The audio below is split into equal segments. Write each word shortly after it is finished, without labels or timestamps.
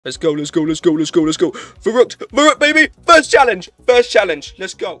Let's go, let's go, let's go, let's go, let's go. VERRÜCKT, baby. First challenge.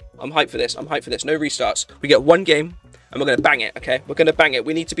 Let's go. I'm hyped for this. No restarts. We get one game, and we're going to bang it, okay? We're going to bang it.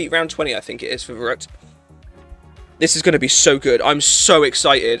 We need to beat round 20, I think it is, for VERRÜCKT. This is going to be so good. I'm so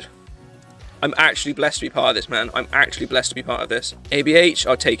excited. I'm actually blessed to be part of this, man. I'm actually blessed to be part of this. ABH,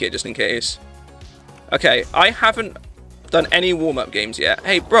 I'll take it just in case. Okay, I haven't done any warm-up games yet.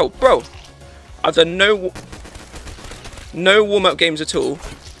 Hey, bro. I've done no warm-up games at all.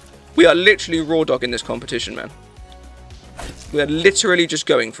 We are literally raw dogging this competition, man. We are literally just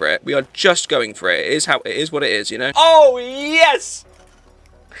going for it. We are just going for it. It is what it is, you know? Oh, yes!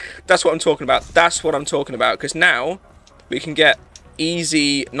 That's what I'm talking about. That's what I'm talking about. Because now we can get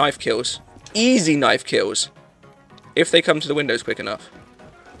easy knife kills. Easy knife kills. If they come to the windows quick enough.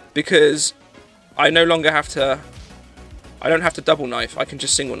 Because I no longer have to... I don't have to double knife. I can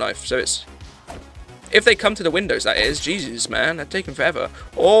just single knife. So it's... If they come to the windows, that is. Jesus, man. They're taking forever.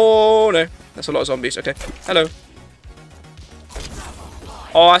 Oh, no. That's a lot of zombies. Okay. Hello.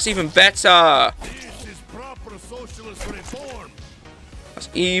 Oh, that's even better. This is proper socialist reform. That's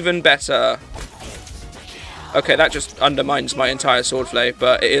even better. Okay, that just undermines my entire swordplay,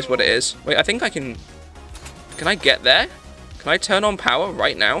 but it is what it is. Wait, I think I can... Can I get there? Can I turn on power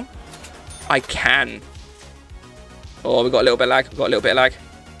right now? I can. Oh, we got a little bit of lag.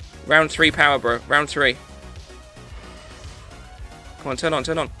 Round 3 power, bro. Round 3. Come on, turn on.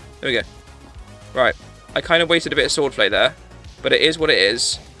 There we go. Right. I kind of wasted a bit of swordplay there. But it is what it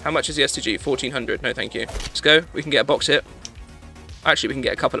is. How much is the STG? 1400. No, thank you. Let's go. We can get a box hit. Actually, we can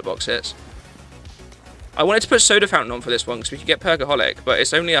get a couple of box hits. I wanted to put Soda Fountain on for this one because we could get Perkaholic. But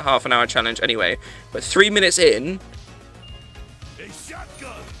it's only a half-an-hour challenge anyway. But 3 minutes in... A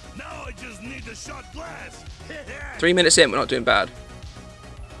shotgun. Now I just need a shot glass. 3 minutes in, we're not doing bad.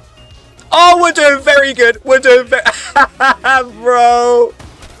 Oh, we're doing very good. Bro.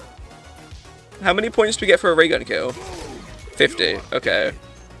 How many points do we get for a ray gun kill? 50. Okay.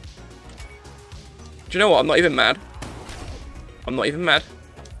 Do you know what? I'm not even mad.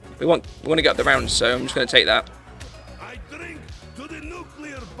 We want to get up the rounds, so I'm just going to take that. I drink to the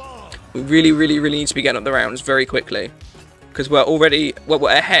nuclear bomb. We really need to be getting up the rounds very quickly. Because we're already... Well,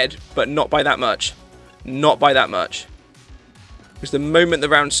 we're ahead, but not by that much. Not by that much. Because the moment the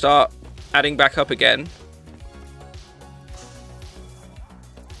rounds start... adding back up again.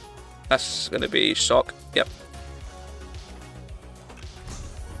 That's going to be shock. Yep.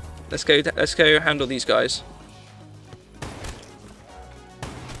 Let's go handle these guys.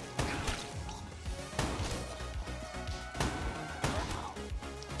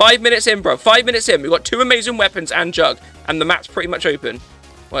 Five minutes in, bro. 5 minutes in. We've got 2 amazing weapons and jug. And the map's pretty much open.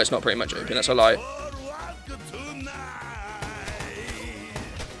 Well, it's not pretty much open. That's a lie.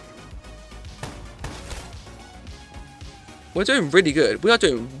 We're doing really good. We are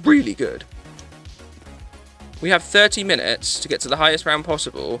doing really good. We have 30 minutes to get to the highest round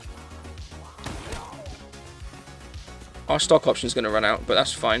possible. Our stock option is going to run out, but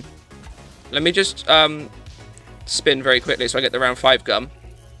that's fine. Let me just spin very quickly so I get the round 5 gum.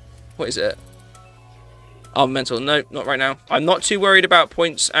 What is it? Oh, mental. No, not right now. I'm not too worried about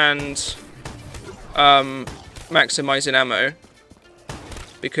points and maximizing ammo.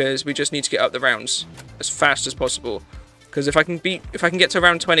 Because we just need to get up the rounds as fast as possible. Because if I can get to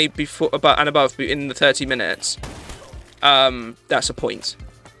round 20 before and above in the 30 minutes, that's a point.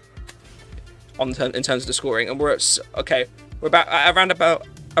 In terms of the scoring, and we're at we're about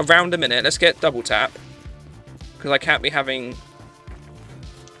around a minute. Let's get double tap because I can't be having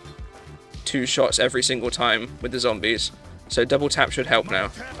 2 shots every single time with the zombies. So double tap should help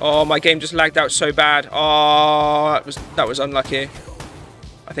now. Oh, my game just lagged out so bad. Oh, that was unlucky.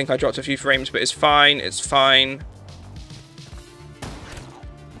 I think I dropped a few frames, but it's fine. It's fine.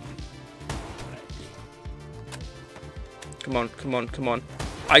 Come on.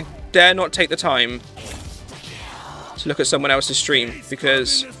 I dare not take the time to look at someone else's stream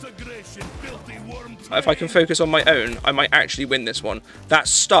because if I can focus on my own, I might actually win this one. That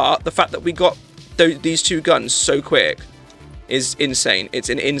start, the fact that we got these 2 guns so quick is insane. It's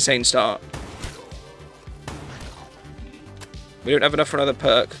an insane start. We don't have enough for another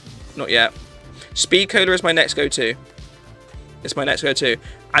perk. Not yet. Speed Cola is my next go-to. It's my next go-to.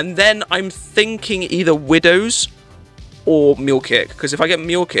 And then I'm thinking either Widows or Mule Kick, because if I get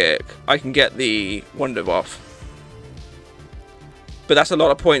Mule Kick, I can get the Wonder Waff. But that's a lot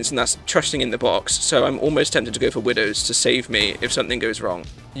of points, and that's trusting in the box, so I'm almost tempted to go for Widows to save me if something goes wrong.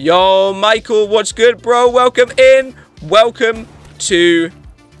 Yo, Michael, what's good, bro? Welcome in. Welcome to...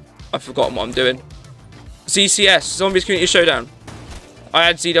 I've forgotten what I'm doing. ZCS, Zombies Community Showdown. I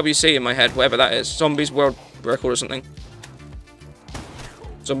had ZWC in my head, whatever that is. Zombies World Record or something.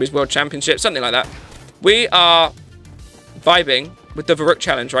 Zombies World Championship, something like that. We are vibing with the VERRÜCKT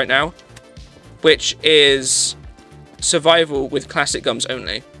challenge right now, which is survival with classic guns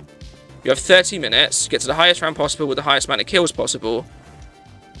only. You have 30 minutes, get to the highest round possible with the highest amount of kills possible.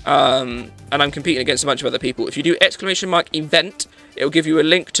 And I'm competing against a bunch of other people. If you do !event, it will give you a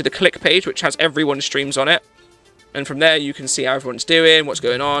link to the click page, which has everyone's streams on it. And from there, you can see how everyone's doing, what's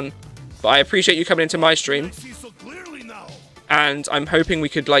going on. But I appreciate you coming into my stream. And I'm hoping we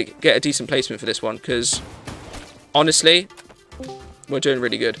could, like, get a decent placement for this one, because, honestly, we're doing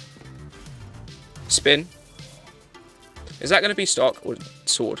really good. Spin. Is that going to be stock or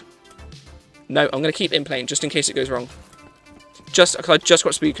sword? No, I'm going to keep in plane, just in case it goes wrong. Just because I just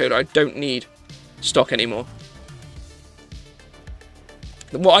got speed code, I don't need stock anymore.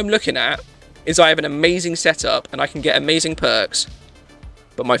 What I'm looking at is I have an amazing setup, and I can get amazing perks,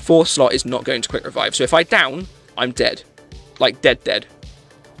 but my 4th slot is not going to quick revive. So if I down, I'm dead. Like, dead.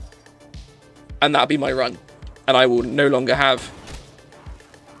 And that'll be my run. And I will no longer have...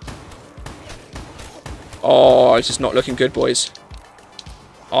 Oh, it's just not looking good, boys.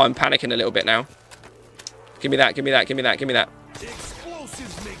 Oh, I'm panicking a little bit now. Give me that, give me that, give me that, give me that.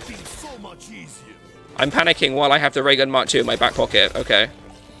 Explosives make things so much easier. I'm panicking while I have the ray gun Mark II in my back pocket. Okay.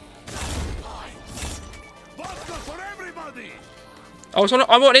 Vodka for everybody. Oh,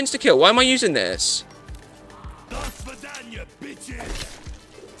 I want insta-kill. Why am I using this?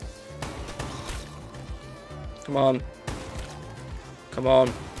 Come on. Come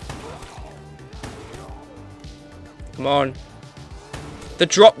on. Come on. The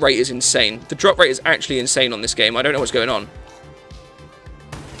drop rate is insane. The drop rate is actually insane on this game. I don't know what's going on.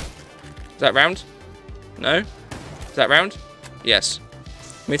 Is that round? No? Is that round? Yes.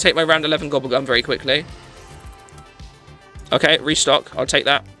 Let me take my round 11 gobble gum very quickly. Okay, restock. I'll take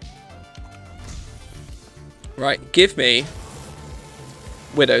that. Right, give me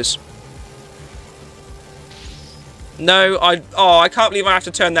widows. No, I can't believe I have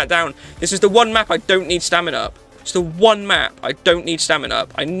to turn that down. This is the one map I don't need stamina up. It's the one map I don't need stamina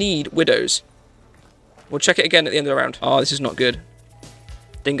up. I need widows. We'll check it again at the end of the round. Oh, this is not good.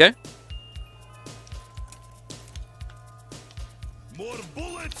 Dingo. More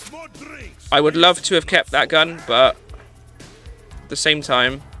bullets, more drinks. I would love to have kept that gun, but at the same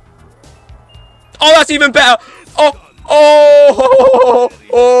time... Oh, that's even better! Oh!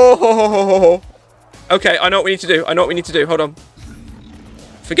 Okay, I know what we need to do. I know what we need to do. Hold on.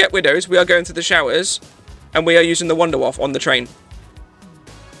 Forget widows. We are going to the showers, and we are using the warmup on the train.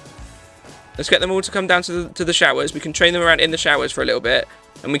 Let's get them all to come down to the showers. We can train them around in the showers for a little bit,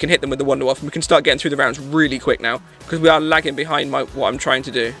 and we can hit them with the warmup, and we can start getting through the rounds really quick now, because we are lagging behind what I'm trying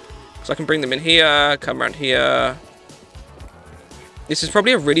to do. So I can bring them in here, come around here. This is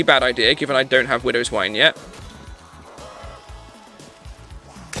probably a really bad idea, given I don't have widow's wine yet.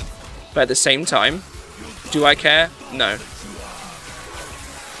 But at the same time, do I care? No.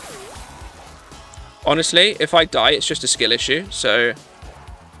 Honestly, if I die, it's just a skill issue, so...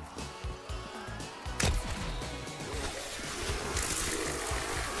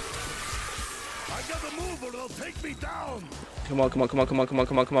 I got a move or they'll take me down. Come on, come on, come on, come on, come on,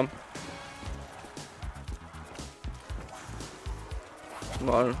 come on, come on. Come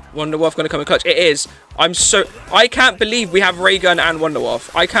on. Warmup gonna come in clutch. It is. I can't believe we have ray gun and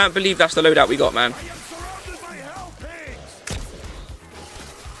warmup. I can't believe that's the loadout we got, man.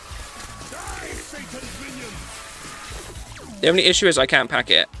 The only issue is I can't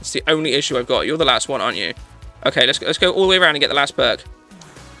pack it. It's the only issue I've got. You're the last one, aren't you? Okay, let's go all the way around and get the last perk.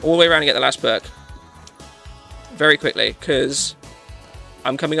 All the way around and get the last perk. Very quickly, because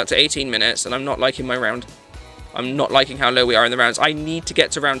I'm coming up to 18 minutes and I'm not liking my round. I'm not liking how low we are in the rounds. I need to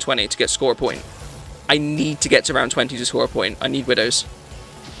get to round 20 to score a point. I need to get to round 20 to score a point. I need widows.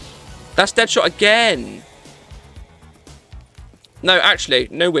 That's dead shot again. No, actually,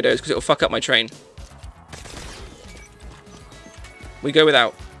 no widows because it'll fuck up my train. We go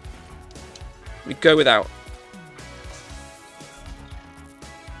without. We go without.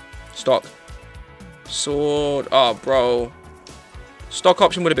 Stock. Sword. Oh, bro. Stock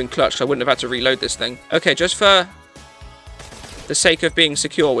option would have been clutch, so I wouldn't have had to reload this thing. Okay, just for the sake of being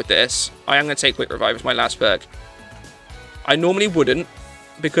secure with this, I am going to take quick revive as my last perk. I normally wouldn't,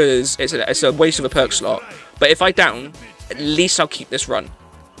 because it's a waste of a perk slot. But if I down, at least I'll keep this run.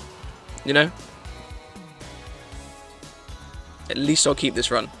 You know? At least I'll keep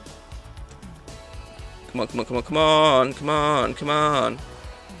this run. Come on, come on, come on, come on, come on, come on.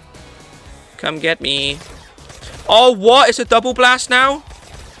 Come get me. Oh, what? It's a double blast now?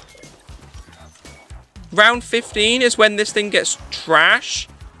 Round 15 is when this thing gets trash.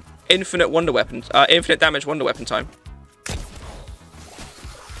 Infinite wonder weapon. Infinite damage wonder weapon time.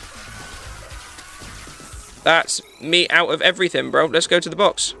 That's me out of everything, bro. Let's go to the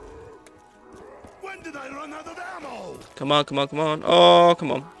box. When did I run out of ammo? Come on, come on, come on. Oh,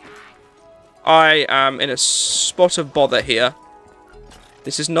 come on. I am in a spot of bother here.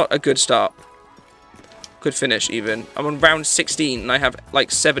 This is not a good start. Good finish, even. I'm on round 16, and I have,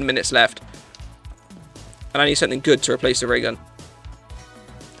 like, 7 minutes left. And I need something good to replace the ray gun.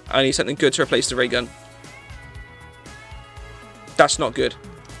 I need something good to replace the ray gun. That's not good.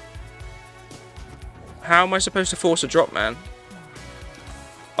 How am I supposed to force a drop, man?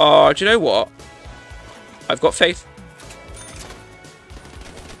 Oh, do you know what? I've got faith.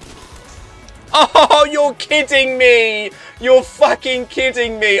 Oh, you're kidding me! You're fucking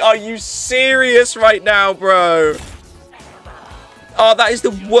kidding me! Are you serious right now, bro? Oh, that is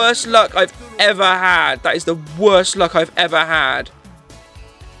the worst luck I've ever had. That is the worst luck I've ever had.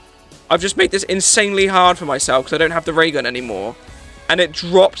 I've just made this insanely hard for myself because I don't have the ray gun anymore. And it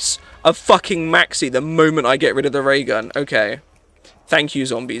drops a fucking maxi the moment I get rid of the ray gun. Okay. Thank you,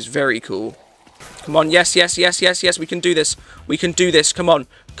 zombies. Very cool. Come on. Yes, yes, yes, yes, yes. We can do this. We can do this. Come on.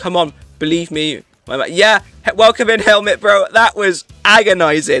 Come on. Believe me. Yeah. Welcome in, Helmet, bro. That was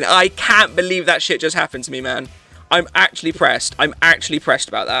agonizing. I can't believe that shit just happened to me, man. I'm actually pressed. I'm actually pressed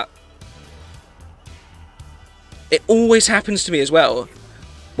about that. It always happens to me as well.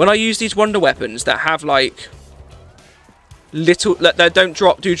 When I use these wonder weapons that have, like, little... that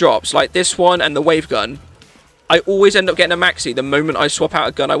don't do drops, like this one and the wave gun, I always end up getting a maxi the moment I swap out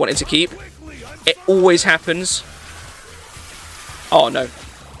a gun I wanted to keep. It always happens. Oh, no.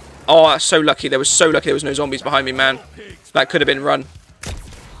 Oh, that's so lucky. There was no zombies behind me, man. That could have been run.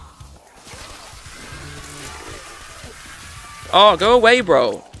 Oh, go away,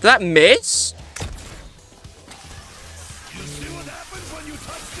 bro. Did that miss?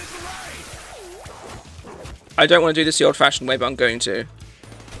 I don't want to do this the old-fashioned way, but I'm going to.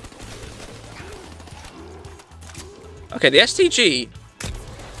 Okay, the STG,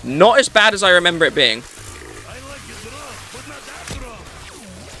 not as bad as I remember it being.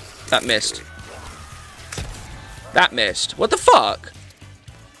 That missed. That missed. What the fuck?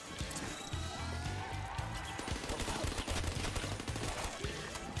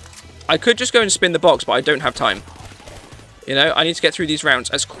 I could just go and spin the box, but I don't have time. You know, I need to get through these rounds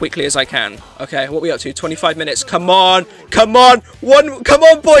as quickly as I can. Okay, what are we up to? 25 minutes. Come on. Come on. Come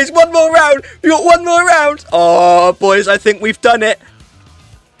on, boys. One more round. We got one more round. Oh, boys, I think we've done it.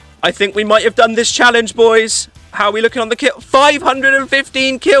 I think we might have done this challenge, boys. How are we looking on the kill?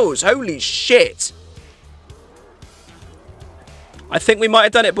 515 kills. Holy shit. I think we might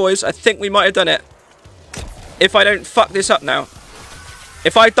have done it, boys. I think we might have done it. If I don't fuck this up now.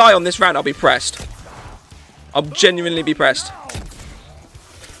 If I die on this round, I'll be pressed. I'll genuinely be pressed.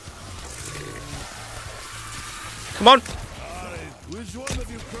 Come on. Which one of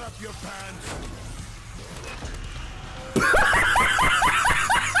you crap your pants?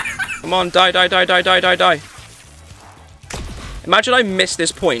 Come on, die, die, die, die, die, die, die. Imagine I missed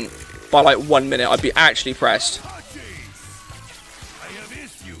this point by like 1 minute. I'd be actually pressed.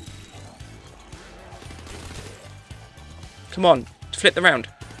 Come on, flip the round.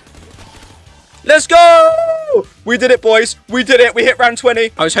 Let's go! We did it, boys. We did it. We hit round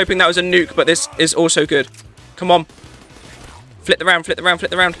 20. I was hoping that was a nuke, but this is also good. Come on. Flip the round, flip the round, flip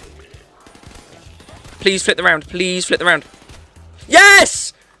the round. Please flip the round. Please flip the round.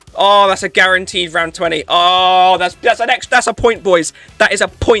 Yes! Oh, that's a guaranteed round 20. Oh, that's a point, boys. That is a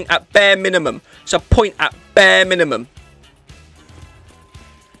point at bare minimum. It's a point at bare minimum.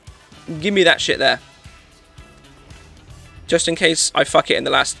 Give me that shit there. Just in case I fuck it in the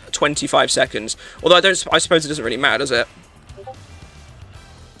last 25 seconds. Although I suppose it doesn't really matter, does it?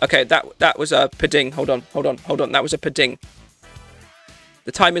 Okay, that was a pading. Hold on. That was a pading.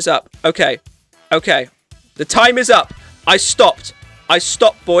 The time is up. Okay. Okay. The time is up. I stopped. I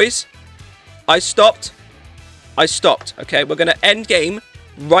stopped, boys. I stopped. I stopped. Okay, we're going to end game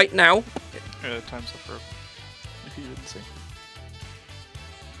right now. Time's up, bro. If you didn't see.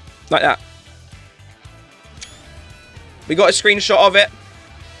 Like that. We got a screenshot of it.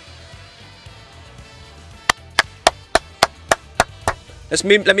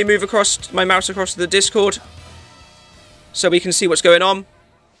 Let me move my mouse across to the Discord so we can see what's going on.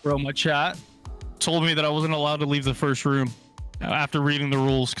 Bro, my chat told me that I wasn't allowed to leave the first room after reading the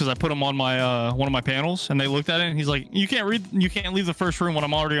rules because I put them on my one of my panels and they looked at it and he's like, you can't leave the first room when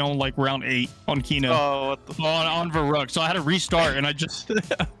I'm already on like round 8 on Kino. Oh, what the on VERRÜCKT. So I had to restart and I just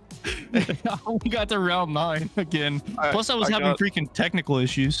I got to round 9 again. Plus I was having freaking technical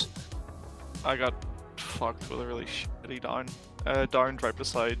issues. I got fucked with a really shitty down. Downed right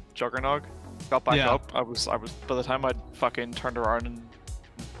beside Juggernog. Got back up. I was by the time I'd fucking turned around and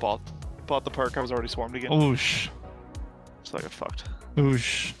bought bought the perk, I was already swarmed again. Oosh. So I got fucked.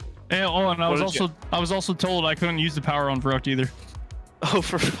 Oosh. And, and I was also told I couldn't use the power on VERRÜCKT either. Oh,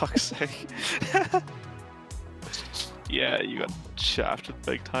 for fuck's sake. Yeah, you got shafted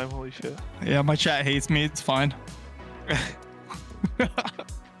big time, holy shit. Yeah, my chat hates me, it's fine.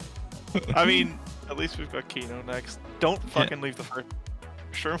 I mean, at least we've got Kino next. Don't fucking leave the first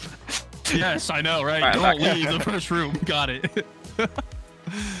room. Yes, I know, right? Right, Don't leave the first room. Got it.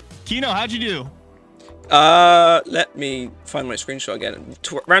 Kino, how'd you do? Let me find my screenshot again.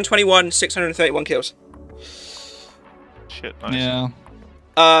 Round 21, 631 kills. Shit, nice. Yeah.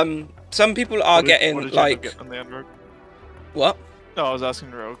 Some people are getting like. Get on the end, Rogue? What? No, I was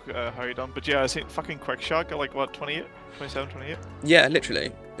asking Rogue how you done, but yeah, I seen fucking quick shot got like what 28, 27, 28. Yeah,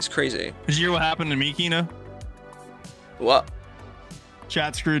 literally, it's crazy. Did you hear what happened to me, Kino? What?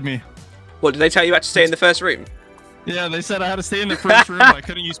 Chat screwed me. What did they tell you? You had to stay in the first room? Yeah, they said I had to stay in the first room. I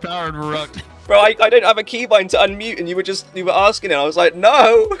couldn't use power in VERRÜCKT. Bro, I don't have a keybind to unmute, and you were asking it. I was like,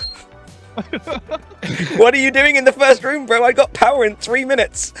 no. What are you doing in the first room, bro? I got power in 3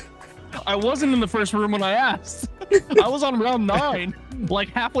 minutes. I wasn't in the first room when I asked. I was on round 9, like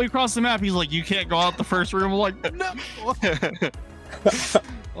halfway across the map. He's like, "You can't go out the first room." I'm like, "No."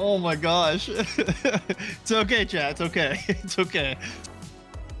 Oh my gosh. It's okay, chat. It's okay. It's okay.